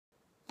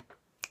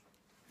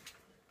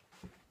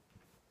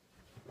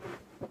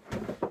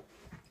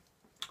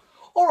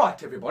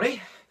Alright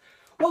everybody,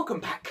 welcome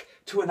back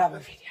to another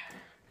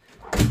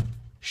video.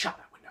 Shut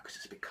that window because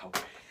it's a bit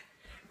cold.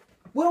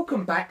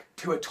 Welcome back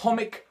to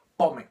atomic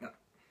bombing.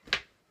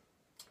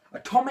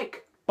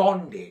 Atomic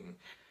bonding.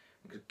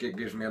 It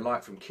gives me a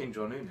light from Kim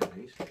Jong-un at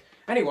least.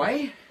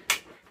 Anyway,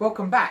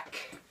 welcome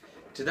back.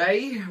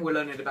 Today we're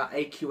learning about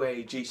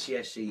AQA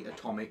GSCE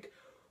atomic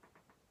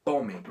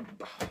bombing.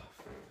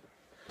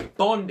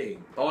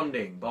 Bonding. I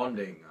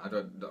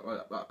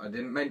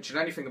didn't mention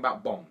anything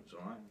about bombs,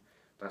 alright?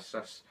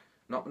 That's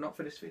not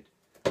for this vid.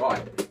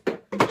 Right.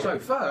 So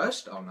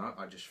first, oh no,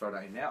 I just throw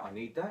that in there. I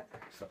need that.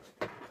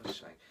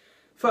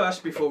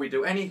 First, before we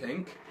do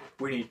anything,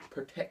 we need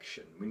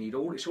protection.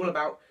 It's all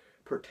about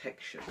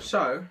protection.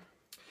 So,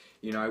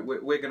 you know,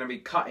 we're going to be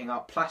cutting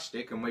up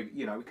plastic, and we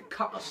could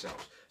cut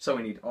ourselves. So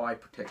we need eye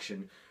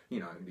protection. You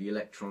know, the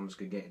electrons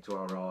could get into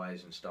our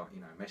eyes and start,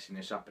 messing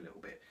this up a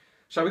little bit.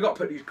 So we've got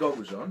to put these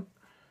goggles on,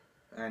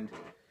 and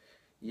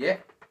yeah,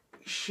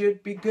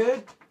 should be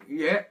good.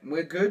 Yeah,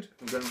 we're good.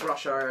 I'm going to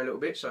brush our hair a little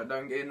bit so it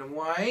don't get in the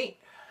way.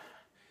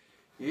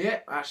 Yeah,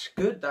 that's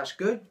good. That's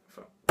good.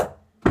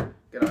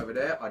 Get over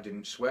there. I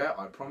didn't swear.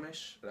 I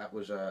promise. That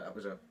was a.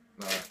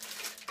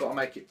 Got to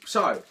make it.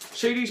 So,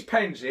 see these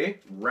pens here?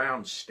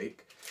 Round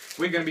stick.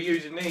 We're going to be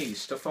using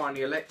these to find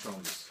the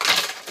electrons.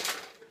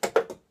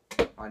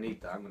 I need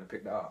that. I'm going to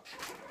pick that up.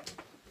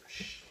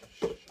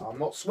 I'm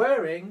not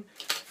swearing.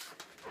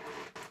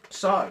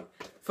 So,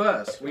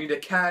 first, we need a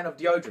can of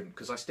deodorant,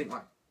 because I stink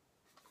like,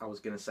 I was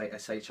going to say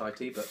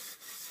S-H-I-T, but,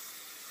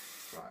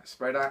 right,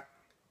 spray that,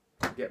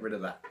 get rid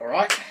of that,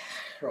 alright?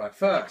 Right,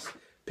 first,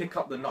 pick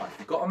up the knife.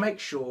 You've got to make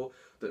sure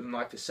that the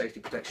knife is safety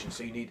protection,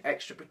 so you need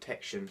extra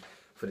protection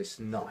for this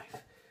knife.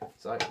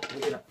 So, we're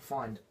going to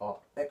find our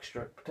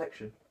extra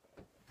protection.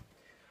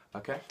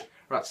 Okay,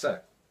 right, so,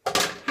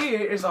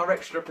 here is our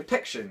extra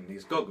protection,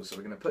 these goggles, so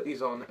we're going to put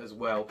these on as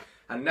well.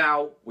 And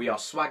now we are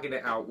swagging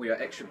it out, we are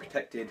extra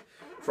protected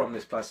from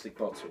this plastic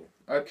bottle.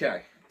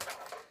 Okay,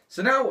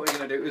 so now what we're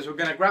going to do is we're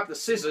going to grab the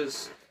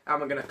scissors and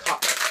we're going to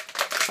cut.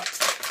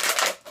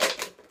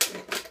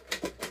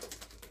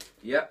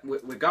 Yep,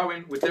 we're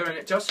doing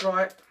it just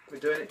right, we're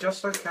doing it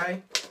just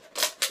okay.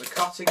 We're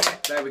cutting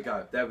it, there we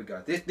go.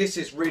 This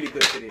is really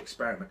good for the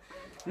experiment.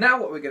 Now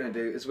what we're going to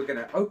do is we're going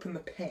to open the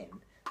pen.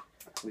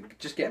 We're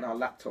just getting our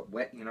laptop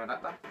wet,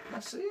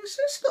 that's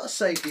it's not a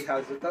safety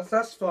hazard,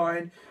 that's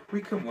fine, we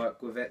can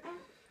work with it.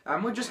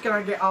 And we're just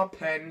going to get our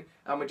pen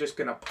and we're just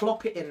going to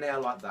plop it in there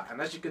like that.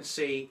 And as you can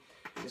see,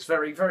 it's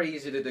very, very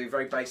easy to do,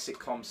 very basic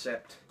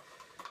concept.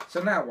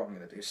 So now what I'm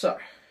going to do, so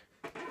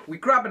we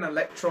grab an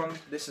electron,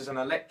 this is an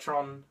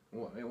electron,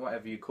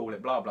 whatever you call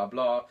it, blah, blah,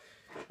 blah.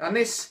 And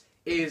this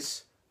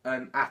is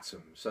an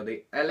atom, so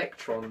the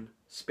electron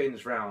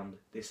spins round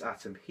this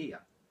atom here,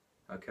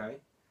 okay?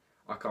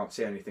 I can't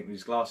see anything with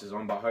these glasses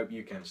on, but I hope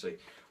you can see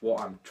what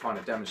I'm trying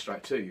to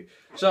demonstrate to you.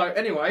 So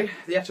anyway,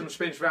 the atom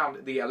spins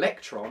round the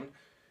electron,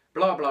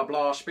 blah blah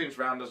blah, spins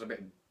round, does a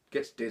bit,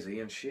 gets dizzy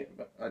and shit.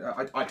 But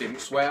I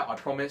didn't swear, I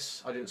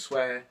promise, I didn't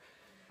swear.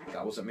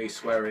 That wasn't me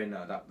swearing,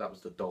 that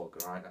was the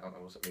dog, alright?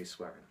 That wasn't me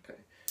swearing, okay.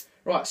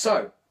 Right,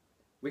 so,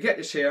 we get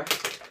this here.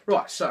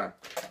 Right, so,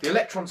 the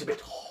electron's a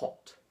bit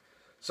hot.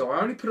 So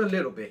I only put a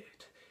little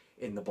bit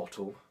in the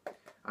bottle,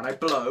 and I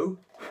blow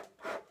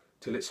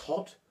till it's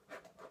hot.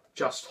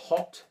 Just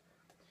hot,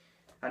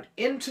 and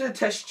into the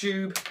test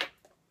tube.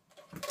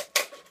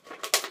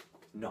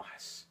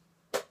 Nice.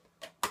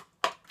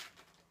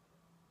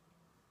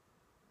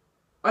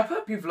 I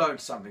hope you've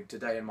learned something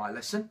today in my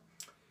lesson.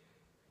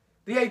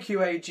 The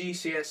AQA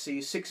GSCE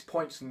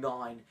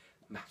 6.9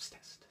 maths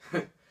test.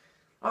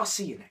 I'll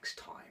see you next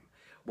time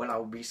when I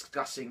will be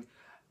discussing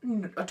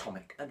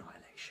atomic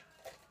annihilation.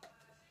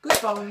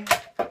 Goodbye.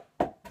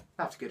 I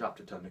have to get up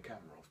to turn the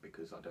camera off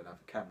because I don't have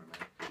a cameraman.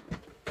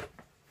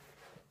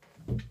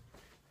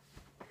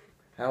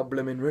 How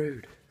blimmin'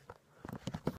 rude.